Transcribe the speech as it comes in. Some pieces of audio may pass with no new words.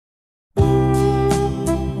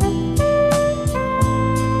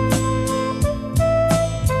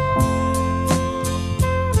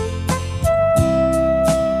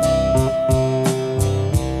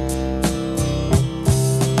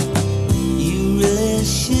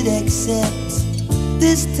should accept.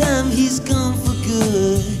 This time he's gone for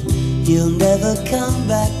good. He'll never come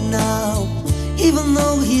back now, even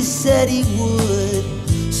though he said he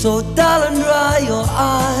would. So darling, dry your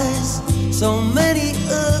eyes. So many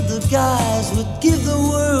other guys would give the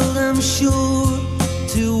world, I'm sure,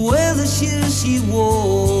 to wear the shoes she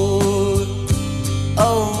wore.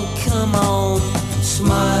 Oh, come on,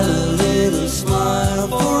 smile a little smile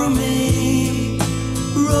for me,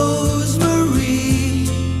 Rosemary.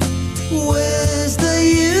 Where's the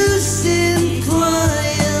use in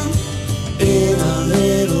crying? In a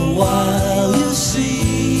little while you'll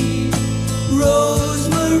see,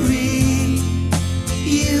 Rosemary,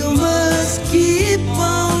 you must keep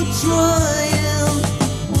on trying.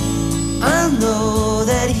 I know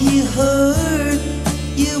that he hurt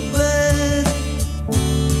you bad.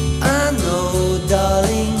 I know,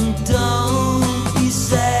 darling, don't be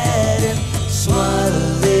sad, and smile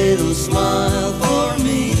a little smile for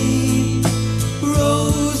me,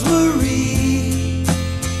 Rosemary,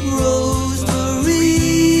 Rosemary.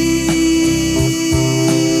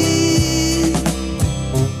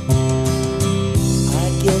 I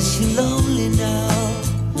guess you're lonely now,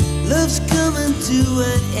 love's coming to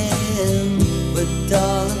an end, but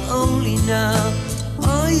darling, only now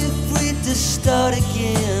are you free to start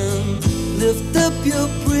again. Lift up your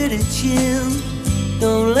pretty chin,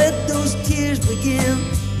 don't let those tears begin.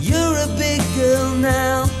 You're a big girl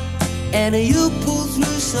now, and you'll pull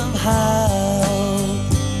through somehow.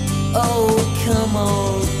 Oh, come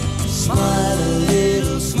on, smile a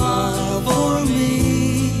little smile for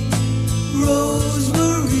me,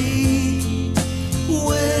 Rosemary.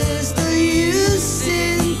 Where's the use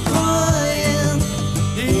in crying?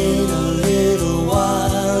 In a little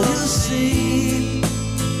while you'll see,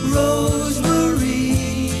 Rosemary,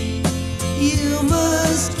 you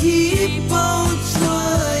must keep on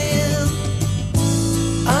trying.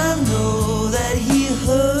 I know that he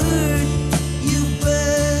hurt you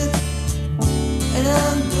bad, and I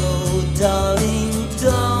know, darling,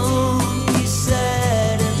 don't be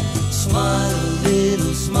sad, and smile a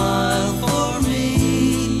little smile for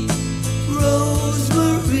me,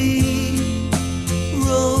 Rosemary,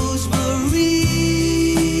 Rosemary.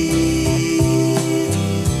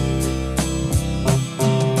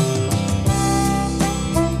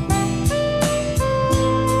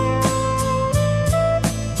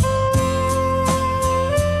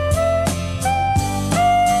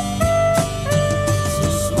 So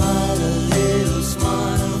smile a little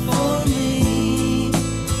smile for me,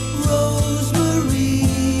 Rosemary,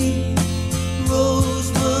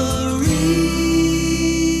 Rosemary.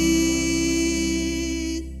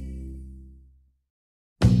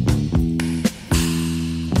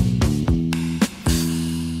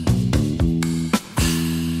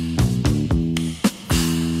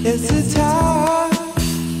 It's the time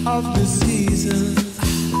of the season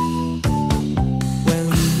when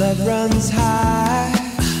love runs high.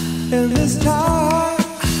 In this time,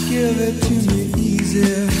 give it to me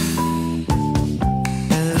easy,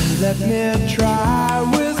 and let me try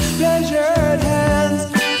with pleasured hands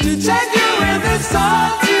to take you with the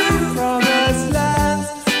sun to promised lands,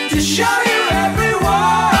 to show you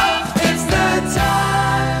everyone. It's the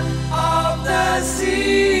time of the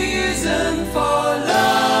season for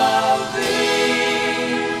loving.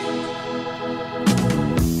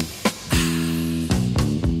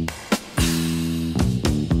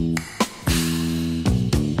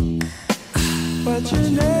 What's your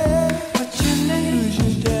name? What's your name? Who's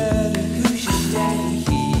your daddy? Who's your daddy?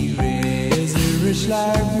 He is rich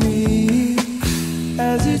like me.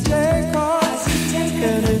 As you take off,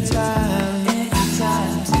 anytime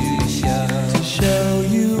to show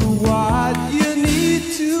you what you need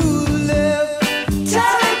to live.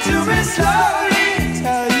 Tell it to me slowly.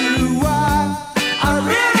 Tell you why I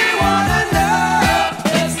really wanna know.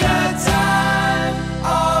 It's the time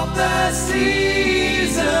of the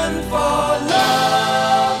season for loving.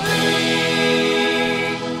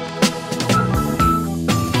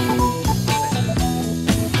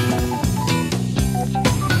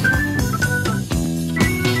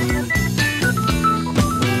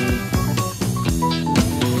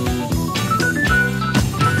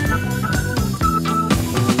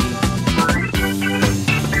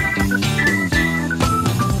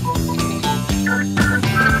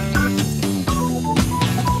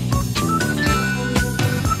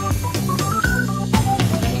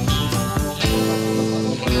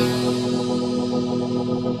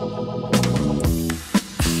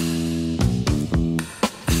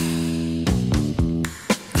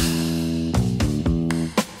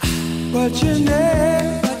 What's your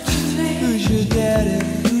name? Who's your daddy?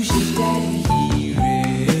 He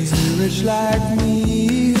is rich like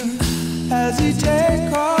me. Has he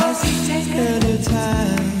take off any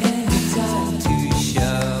time to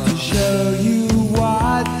show you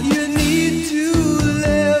what you need to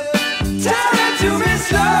live? Tell it to me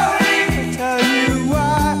slowly. Tell you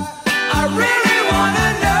why I really wanna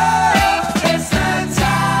know. It's the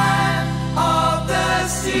time of the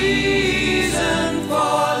season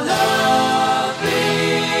for loving.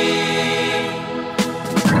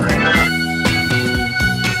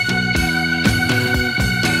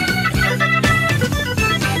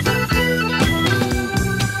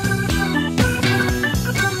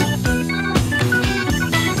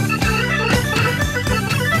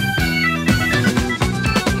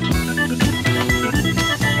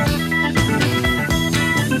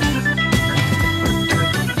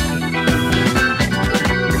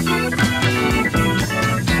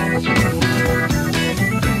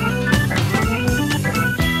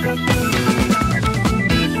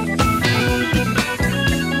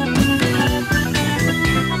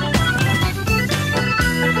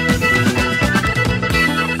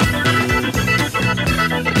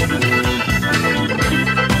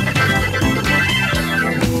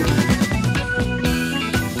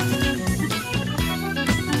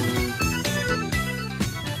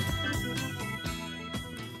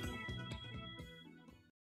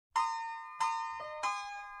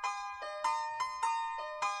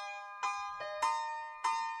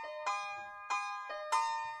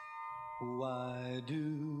 Why do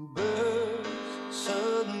birds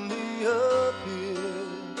suddenly appear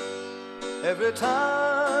every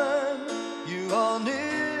time you are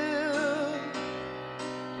near?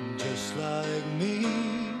 Just like me,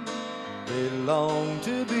 they long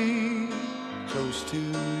to be close to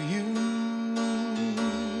you.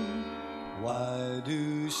 Why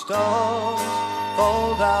do stars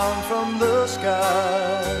fall down from the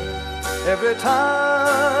sky every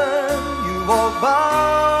time you walk by?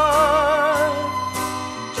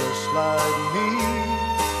 Like me,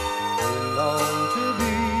 they long to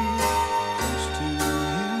be close to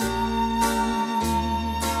you.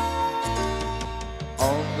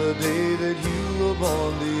 On the day that you were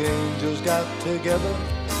born, the angels got together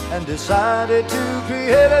and decided to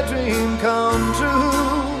create a dream come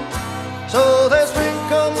true. So they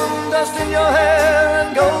sprinkled moon dust in your hair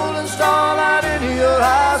and golden starlight in your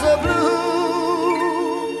eyes of blue.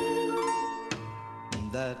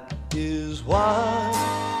 That is why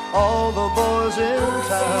all the boys in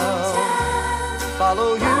town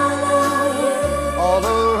follow you all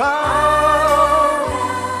around.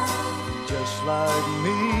 Just like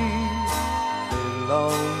me, they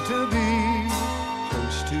long to be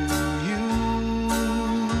close to you.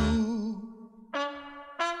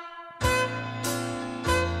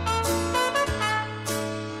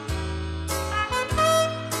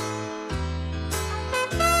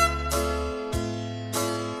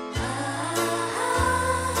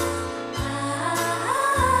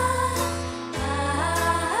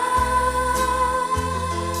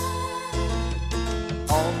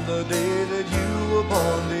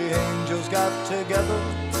 The angels got together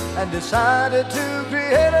and decided to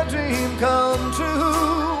create a dream come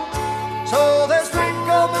true. So they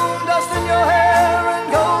sprinkle moon dust in your hair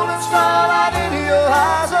and golden starlight in your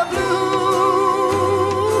eyes of blue.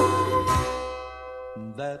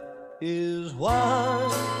 That is why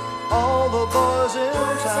all the boys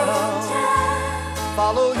in town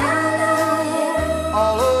follow you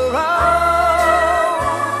all around.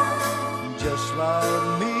 Just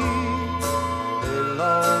like me,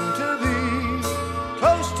 long to be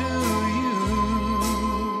close to you.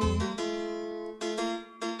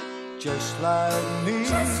 Just like me,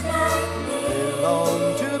 they long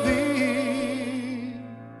to be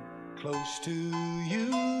close to you.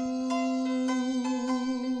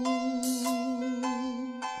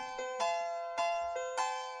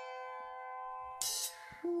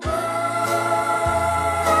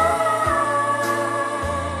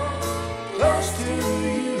 Close to you.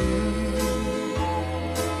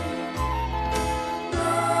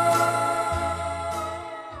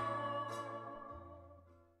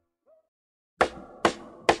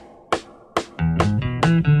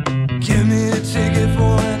 Give me a ticket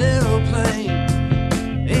for an airplane.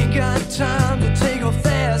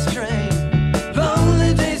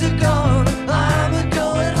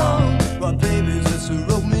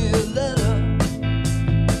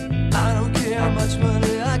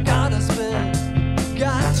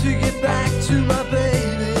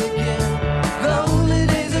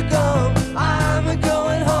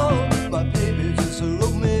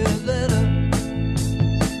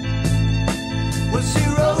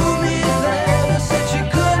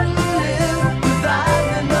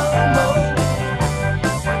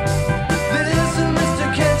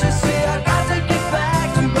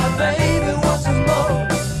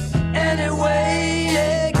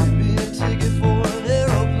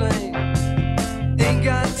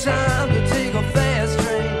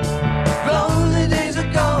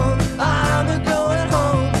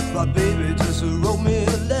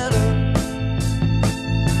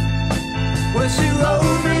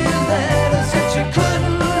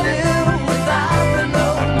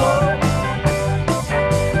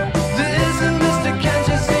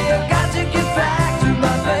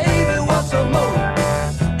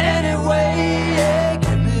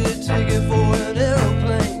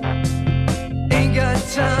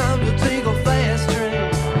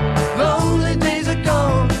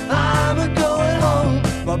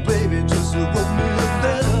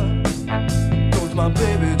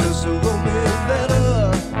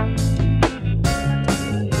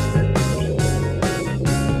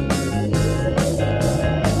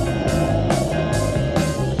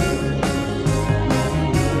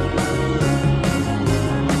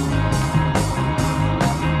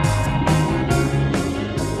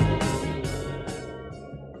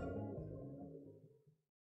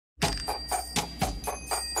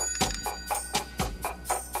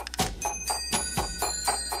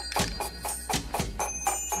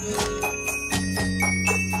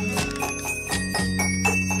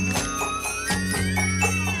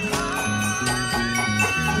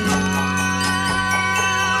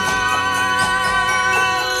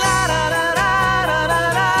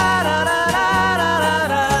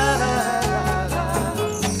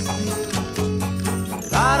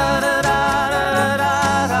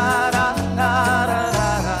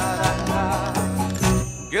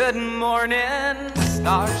 Good morning,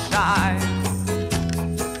 starshine.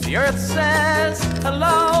 The earth says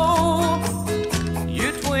hello.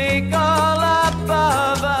 You twinkle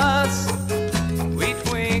above us, we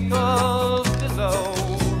twinkle below.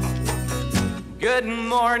 Good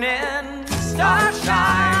morning,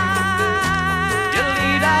 starshine. You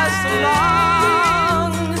lead us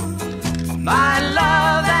along, my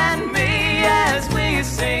love and me, as we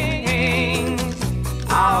sing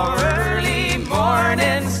our early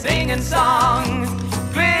morning singing song.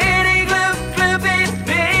 Glitty gloop gloopy,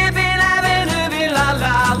 bippy lappy doopy la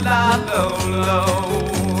la la lo lo.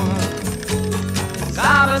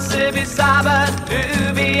 Saba sippy saba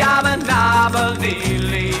doobie abba nabba lee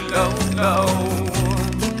lee lo lo.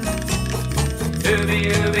 Doobie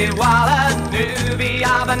doobie walla doobie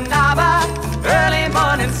abba nabba. Early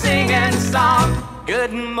morning singing song.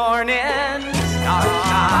 Good morning,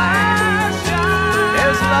 starshine.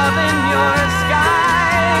 There's love in your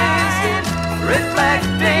skies,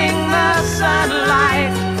 reflecting the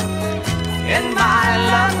sunlight in my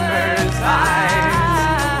lover's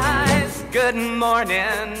eyes. Good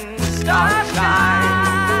morning, starshine.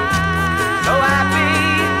 So happy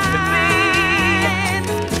to be,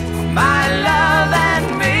 my love and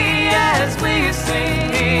me, as we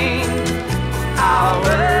sing our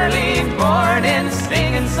early morning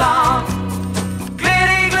singing song.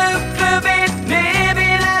 Glitty gloop gloopy, nibby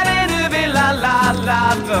labby doobie la la la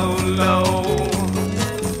lo lo.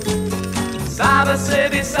 Saba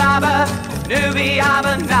sibby saba, doobie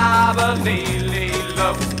abba nabba lee lee lo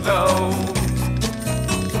lo.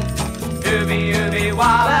 Doobie doobie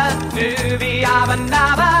walla, doobie abba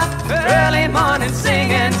nabba, early morning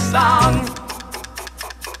singing song.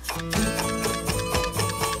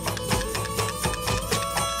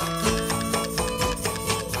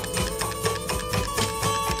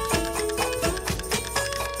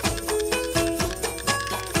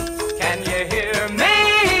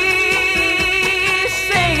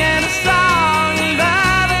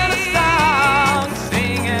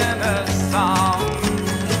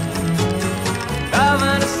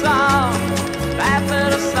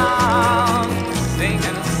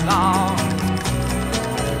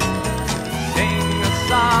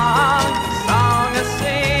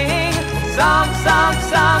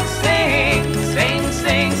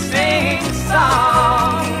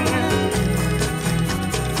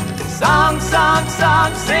 Song,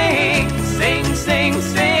 song, sing, sing, sing,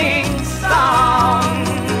 sing, song.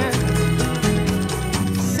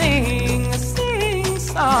 Sing, sing,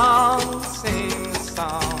 song, sing,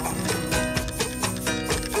 song.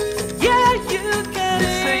 Yeah, you can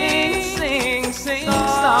sing, sing, sing,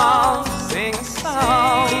 song, sing,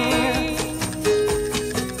 song.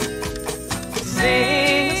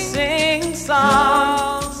 Sing, sing,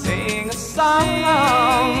 song, sing a song.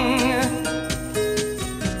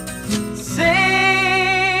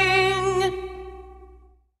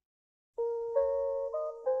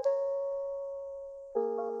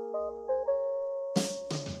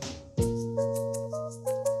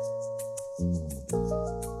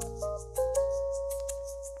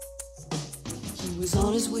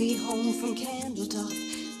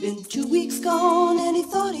 Been 2 weeks gone and he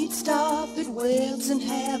thought he'd stop at Webb's and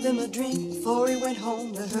have him a drink before he went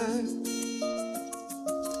home to her.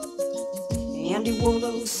 Andy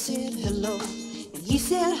Wolo said hello and he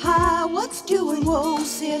said hi, what's doing? Whoa,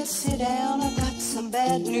 said sit down, I've got some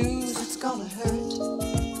bad news, it's gonna hurt.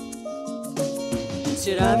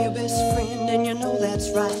 Said I'm your best friend and you know that's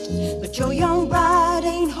right, but your young bride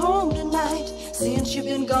ain't home tonight. Since you've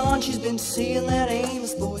been gone she's been seeing that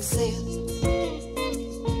Amos boy, said.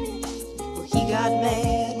 He got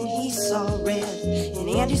mad and he saw red, and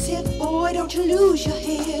Andy said, boy, don't you lose your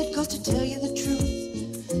head, 'cause to tell you the truth,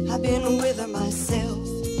 I've been with her myself.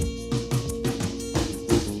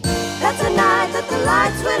 That's the night that the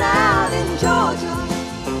lights went out in Georgia.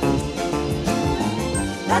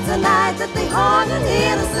 That's the night that they hung an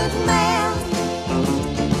innocent man.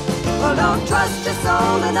 Well, don't trust your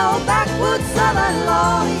soul to no backwoods southern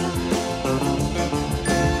lawyer,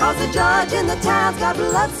 'cause the judge in the town's got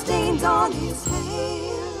bloodstains on his hands.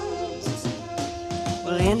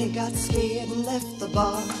 Well, Andy got scared and left the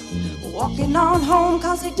bar, walking on home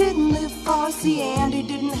 'cause he didn't live far. See, Andy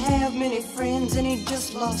didn't have many friends and he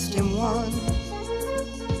just lost him one.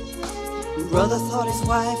 Brother thought his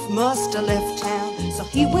wife must have left town, so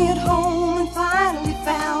he went home and finally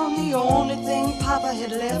found the only thing Papa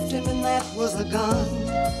had left him, and that was a gun.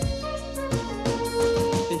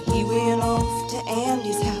 Then he went off to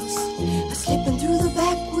Andy's house, slipping through the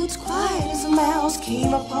backwoods quiet as a mouse.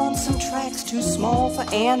 Came upon some tracks too small for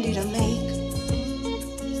Andy to make.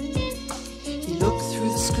 He looked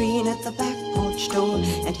through the screen at the back porch church door,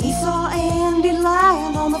 and he saw Andy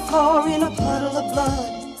lying on the floor in a puddle of blood,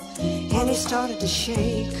 and he started to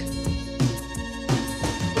shake.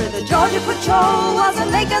 Where the Georgia patrol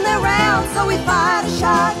wasn't making their rounds, so he fired a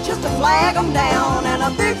shot just to flag them down, and a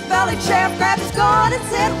big-bellied sheriff grabbed his gun and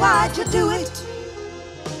said, "Why'd you do it?"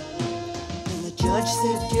 And the judge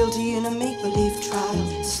said guilty in a make-believe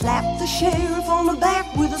trial, slapped the sheriff on the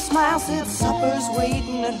back with a smile, said, "Supper's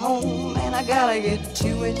waiting at home, and I gotta get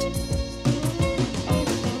to it."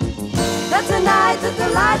 That's the night that the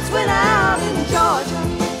lights went out in Georgia.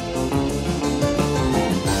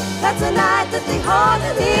 That's the night that they hung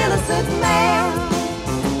an innocent man.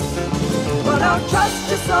 Well, don't trust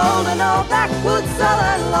your soul to no backwoods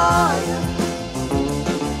southern lawyer,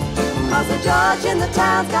 'cause the judge in the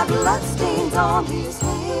town's got bloodstains on his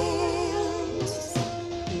hands.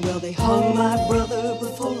 Well, they hung my brother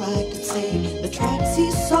before I could say the tracks he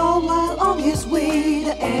saw while on his way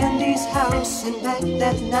to Andy's house and back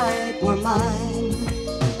that night were mine.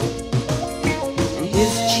 And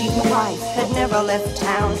his cheating wife had never left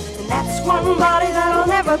town, and that's one body that'll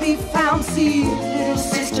never be found. See, little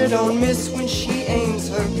sister don't miss when she aims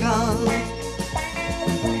her gun.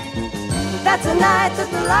 That's the night that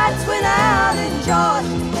the lights went out in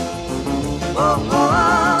Georgia. Oh, oh,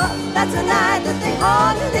 oh. That's the night that they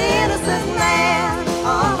hung an innocent man.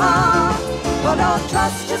 Oh, oh. Well, don't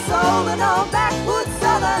trust your soul to no backwoods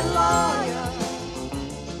southern lawyer,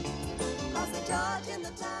 'cause the judge in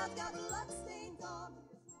the town's got bloodstains on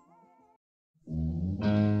his hands.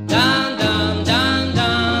 Dum dum dum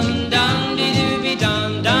dum dum dee doo be dum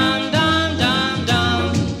dum dum dum dum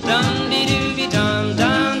dum dee doo be dum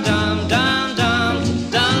dum dum dum dum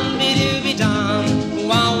dum dee doo be dum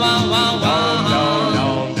wow wow wow wow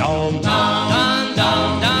dum dum dum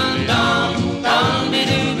dum dum dum dee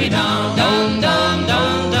doo be dum dum dum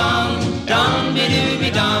dum dum dum dee doo be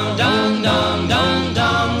dum dum dum dum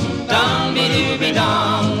dum dum dee doo be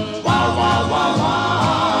dum wow wow wow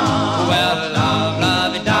wow. Well, love,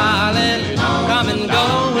 love it, darling, come and go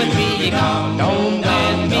with me, come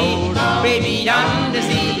with me, baby, under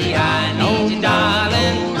sea, I need you,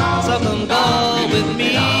 darling, so come go with me.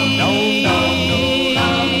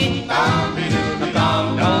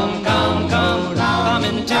 Come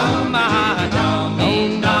into my heart,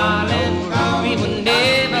 darling, we will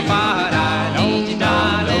never part, I need you,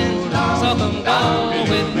 darling, so come go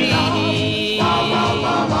with me.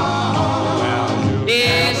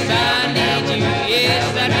 Yes, I need you, yes,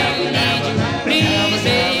 I do need you, please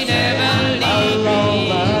say you never leave me.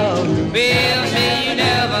 Well, say you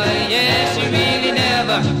never, yes, you really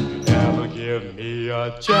never. Never give me a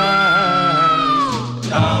chance.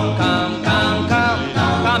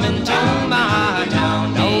 Come into my heart,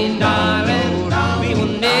 darling, we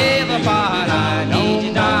will never part, I need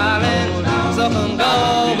you, darling, so come go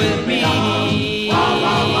with me.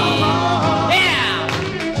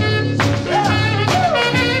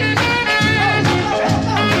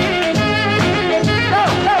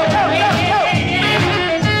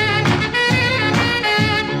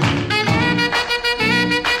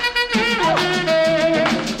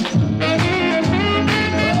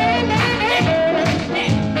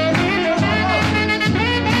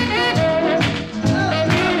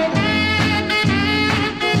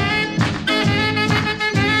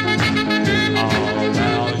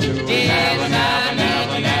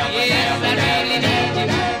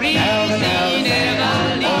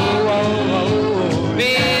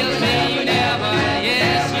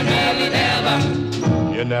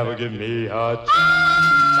 You never give me a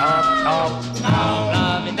chop.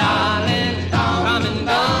 Love me, darling, come and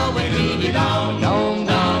go with me, down,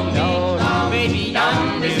 baby,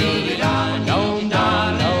 under sea, darling,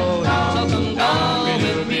 so come go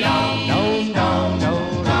with me, come on, go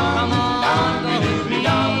with me, come on, go with me,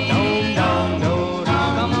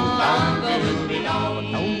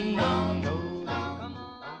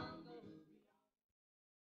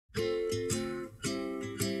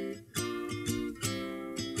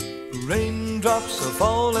 Raindrops are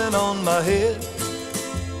falling on my head,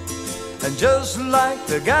 and just like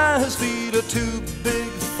the guy whose feet are too big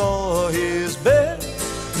for his bed,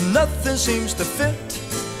 nothing seems to fit.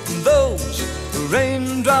 Those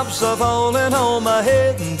raindrops are falling on my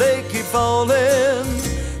head, and they keep falling.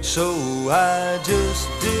 So I just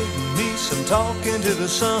did me some talking to the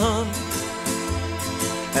sun,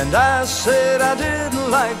 and I said I didn't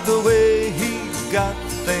like the way he got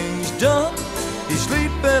things done. He's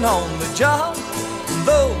sleeping on the job.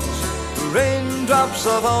 Those raindrops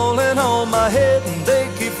are falling on my head, and they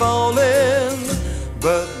keep falling.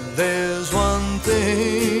 But there's one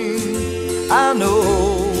thing I know,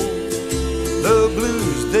 the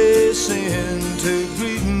blues they send to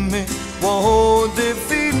greet me won't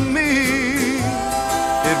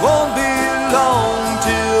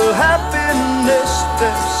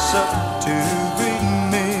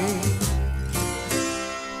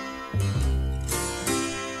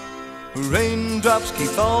Raindrops keep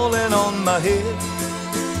falling on my head,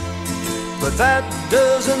 but that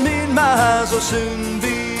doesn't mean my eyes will soon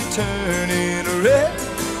be turning red.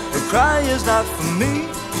 The cry is not for me,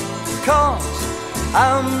 'cause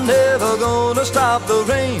I'm never gonna stop the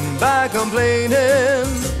rain by complaining,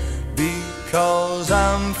 because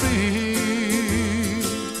I'm free.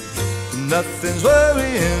 Nothing's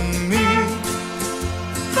worrying me.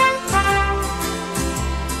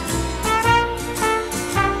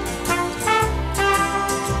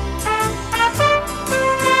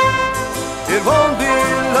 It won't be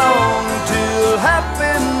long till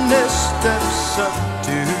happiness steps up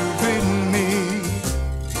to greet me.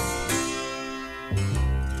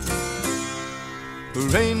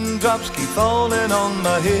 Raindrops keep falling on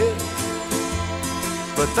my head,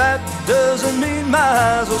 but that doesn't mean my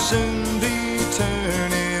eyes will soon be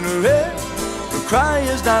turning red. The cry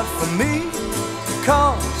is not for me,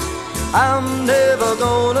 'cause I'm never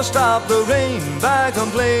gonna stop the rain by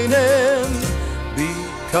complaining,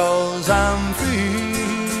 because I'm free.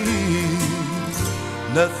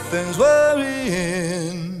 Nothing's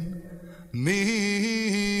worrying me.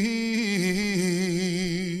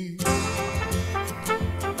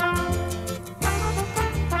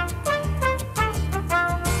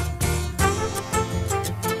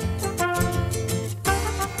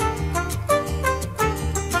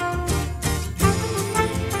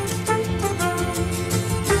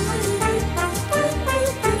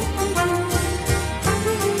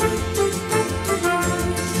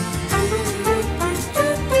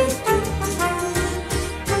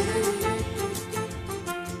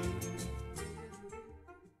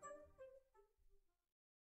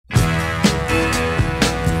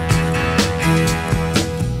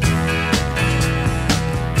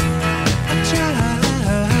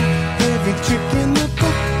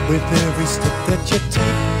 With every step that you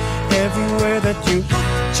take, everywhere that you look,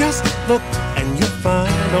 just look and you'll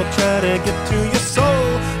find. I'll try to get to your soul,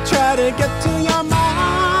 try to get to your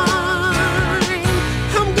mind.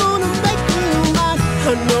 I'm gonna make you mine.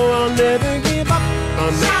 I know I'll never give up.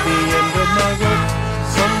 I'm at the end of my rope,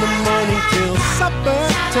 from the morning till supper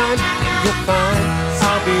time. You'll find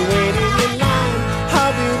I'll be waiting in line,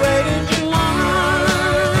 I'll be waiting in line.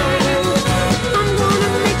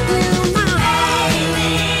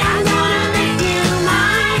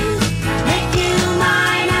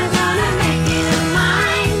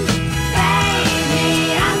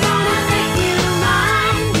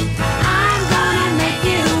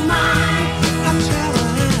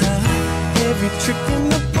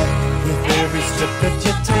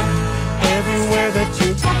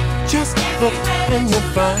 And you'll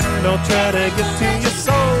find I'll try to get to your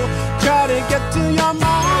soul, try to get to your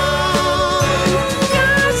mind.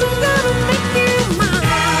 Yes, I'm gonna make you mine.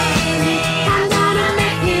 I'm gonna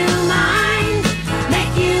make you mine.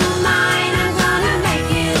 Make you mine. I'm gonna make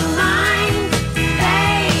you mine.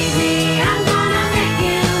 Baby, I'm gonna make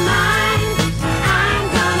you mine. I'm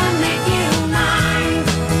gonna make you mine.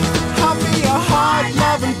 I'll be a hard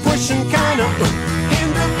loving, pushing kind of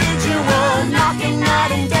individual, knocking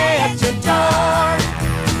night and day at your door.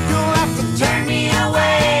 You'll have to turn me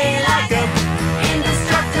away like an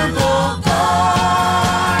indestructible bore.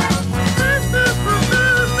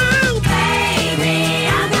 Baby,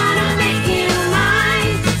 I'm gonna make you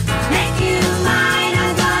mine. Make you mine.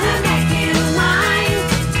 I'm gonna make you mine.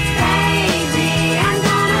 Baby, I'm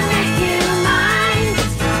gonna make you mine.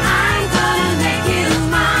 I'm gonna make you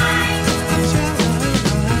mine.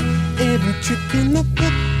 Every trick in the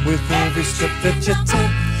book, with every step that you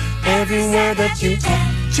take, everywhere that you take,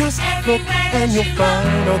 just look and you'll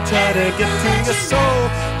find. I'll try to get to your soul,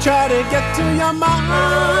 try to get to your mind.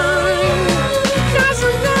 'Cause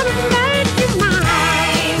I'm gonna make you mine.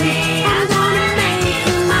 I'm gonna make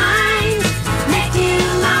you mine. Make you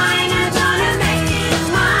mine. I'm gonna make you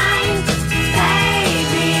mine.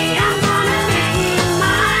 Baby, I'm gonna make you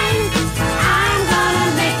mine. I'm gonna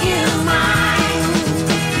make you mine.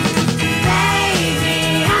 Baby,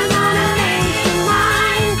 I'm gonna make you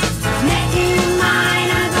mine. Make you mine.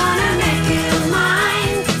 I'm gonna make you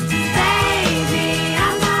mine. Baby,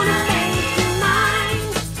 I'm gonna make you mine.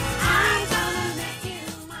 I'm gonna make you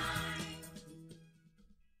mine.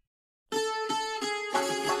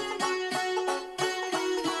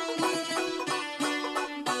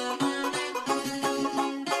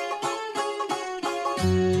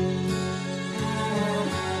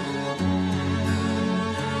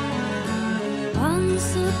 Once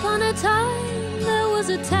upon a time there was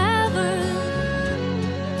a tavern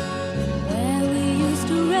where we used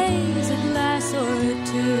to raise a glass or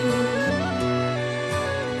two.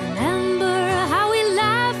 Remember how we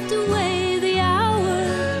laughed away the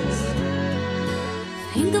hours.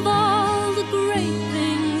 Think of all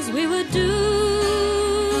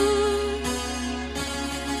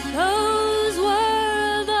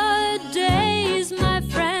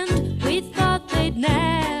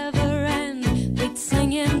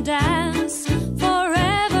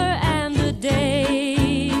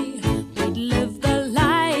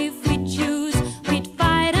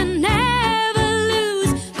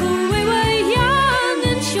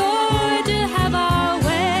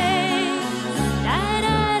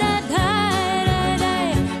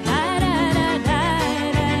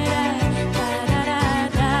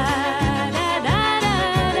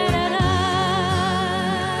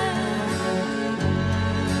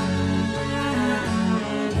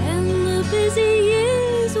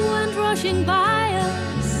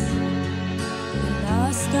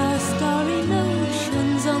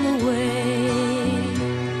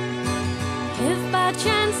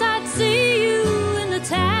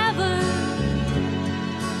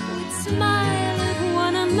smile at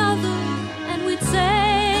one another and we'd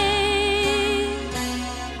say,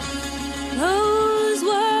 those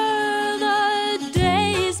were the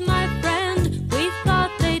days, my friend, we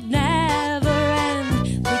thought they'd never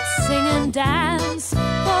end. We'd sing and dance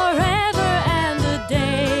forever and a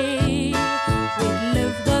day. We'd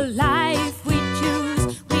live the life we choose,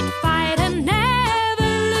 we'd fight and never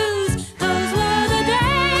lose. Those were the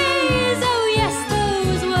days, oh yes,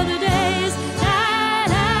 those were the days. Da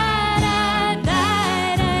da da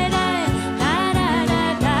da da da da da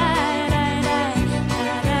da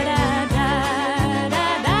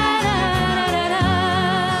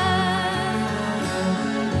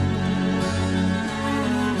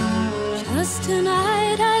Just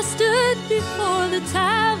tonight I stood before the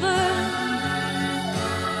tavern.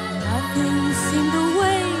 Nothing seemed the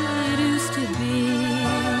way it used to be.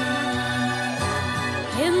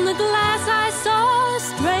 In the glass I saw a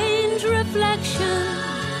strange reflection.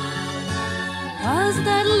 Was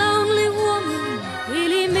that lonely woman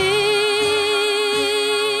really me?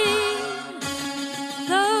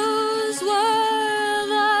 Those were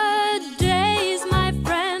the days, my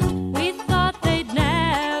friend, we thought they'd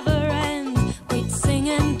never end. We'd sing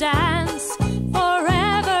and dance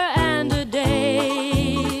forever and a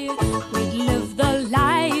day. We'd live the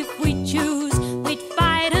life we choose, we'd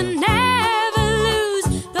fight and never lose.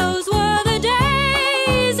 Those were the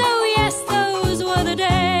days, oh yes, those were the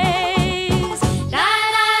days. Da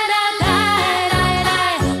da da da da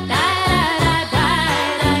da da da da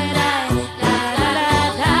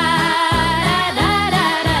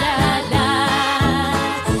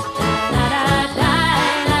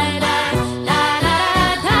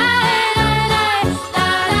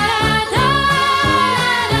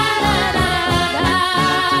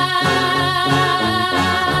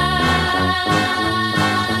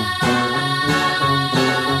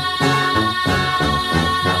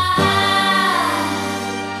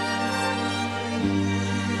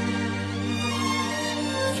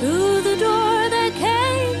Through the door there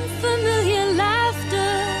came familiar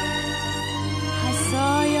laughter. I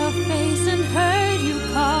saw your face and heard you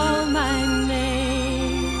call my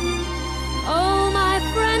name. Oh, my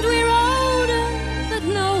friend, we're older, but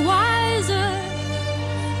no wiser.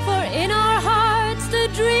 For in our hearts the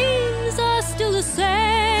dreams are still the same.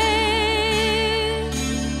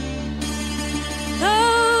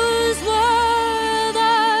 Those were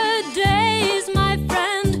the days, my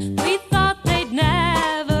friend, we thought they'd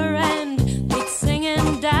never end. We'd sing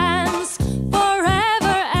and dance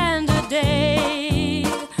forever and a day.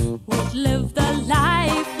 We'd live the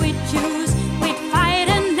life we choose, we'd fight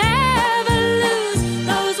and never lose.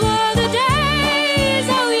 Those were the days,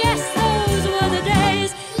 oh yes, those were the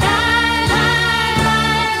days. Da da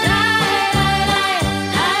da da da da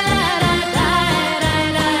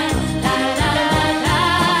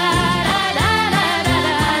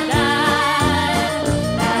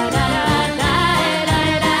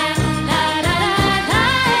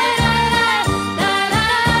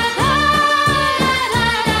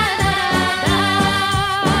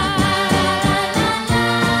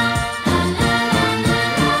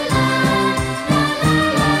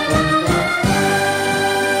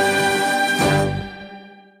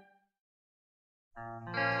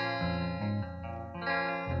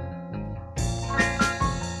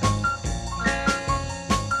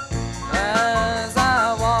As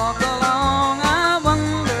I walk along, I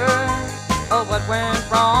wonder what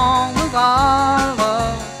went wrong with our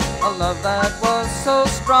love, a love that was so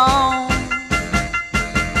strong.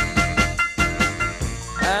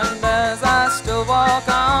 And as I still walk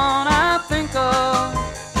on, I think of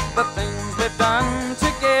the things we've done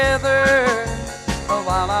together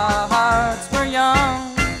while our hearts were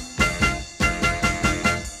young.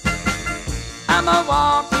 I'm a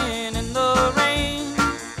walking in the rain,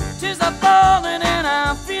 tears are falling and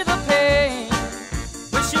I feel the pain,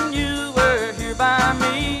 wishing you were here by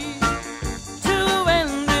me to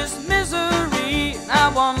end this misery.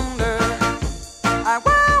 I wonder, I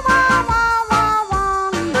wonder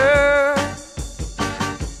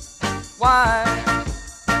why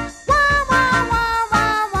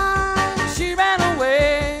she ran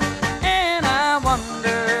away, and I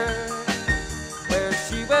wonder where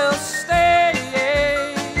she will stay.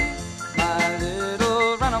 My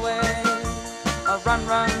little runaway, run,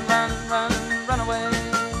 run, run, run, run away.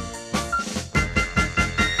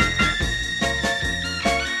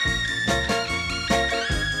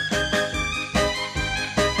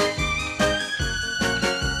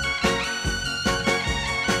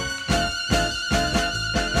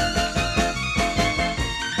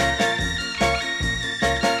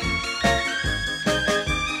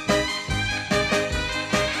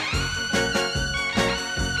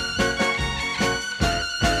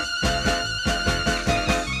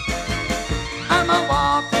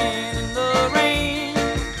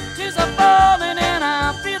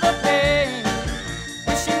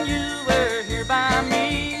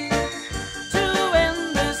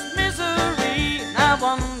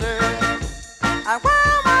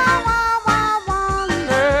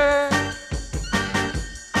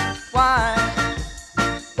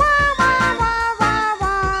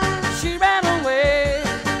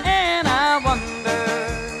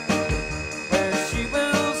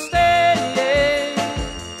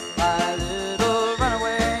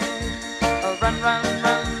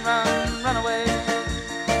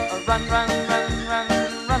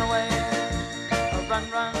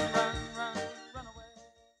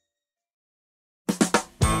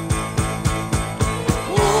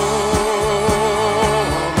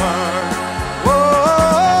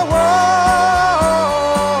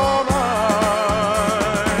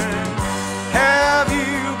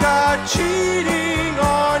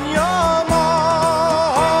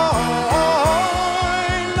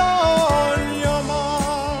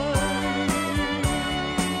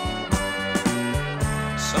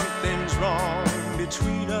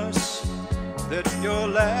 between us that your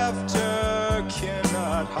laughter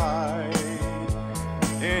cannot hide,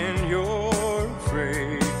 and you're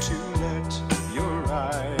afraid to let your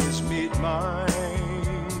eyes meet mine.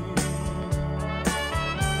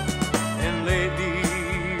 And lately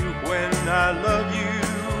when I love you,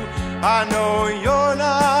 I know you're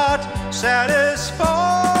not satisfied.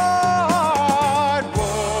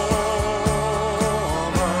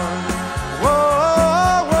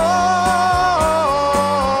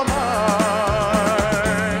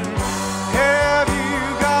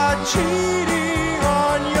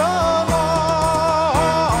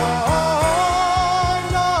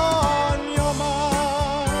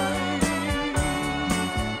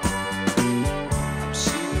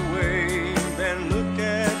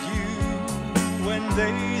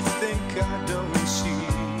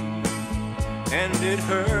 It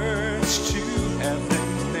hurts to have them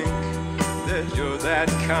think that you're that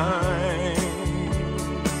kind.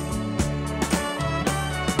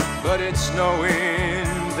 But it's knowing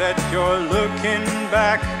that you're looking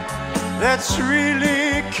back that's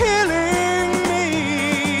really killing me.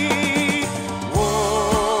 Woman,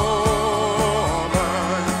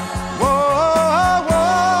 woman,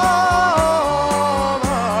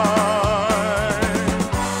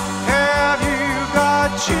 have you got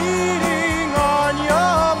cheating on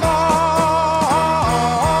your mind,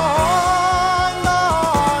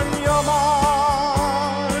 on your mind?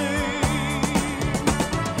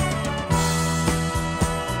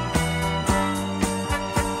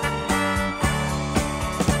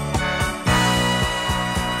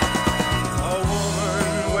 A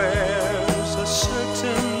woman wears a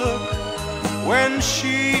certain look when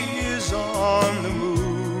she is on the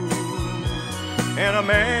move, and a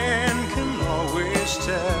man can always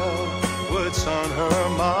tell what's on her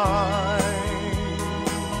mind.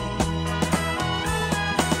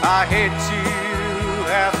 I hate to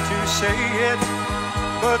have to say it,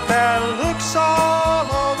 but that looks all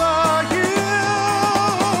over you.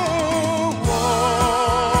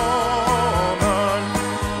 Woman,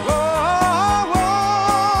 woman,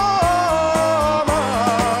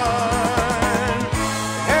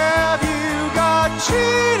 have you got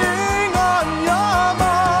cheating on your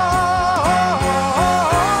mind?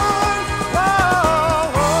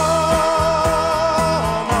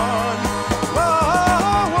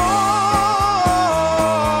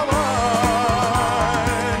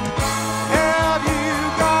 Have you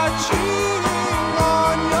got cheating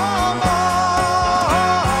on your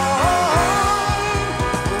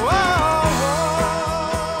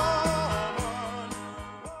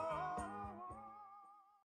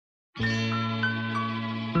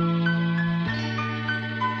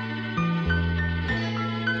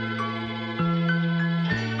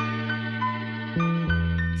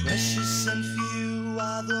Precious and few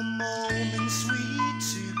are the moments we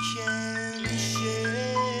two can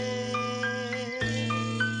share.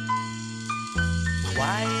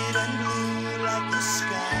 Quiet and blue like the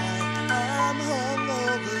sky, I'm hung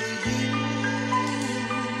over you.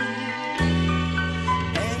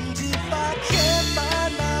 And if I can't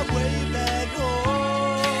find my way back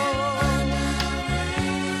home,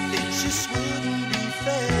 it just wouldn't be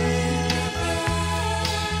fair.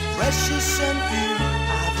 Precious and few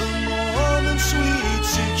are the moments we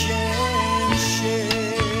two can share.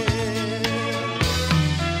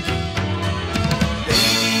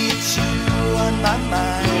 Baby, it's you on my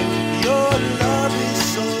mind. Your love is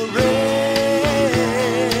so rare.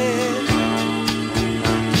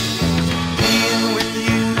 Being with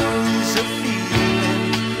you is a feeling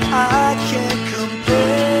I can't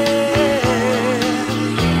compare.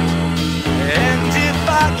 And if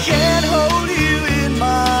I can't hold you in my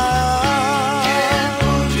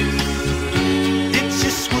arms, it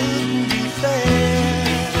just wouldn't be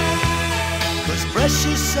fair. 'Cause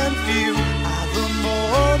precious and few are the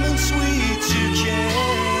moments we two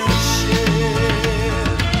can share.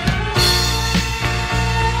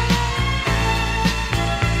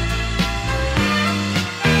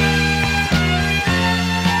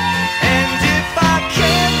 And if I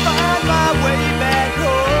can't find my way back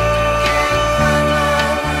home,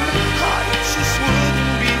 it just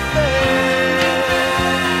wouldn't be fair.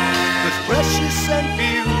 'Cause precious and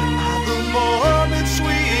few are the moments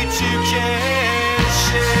we two can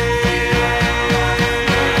share.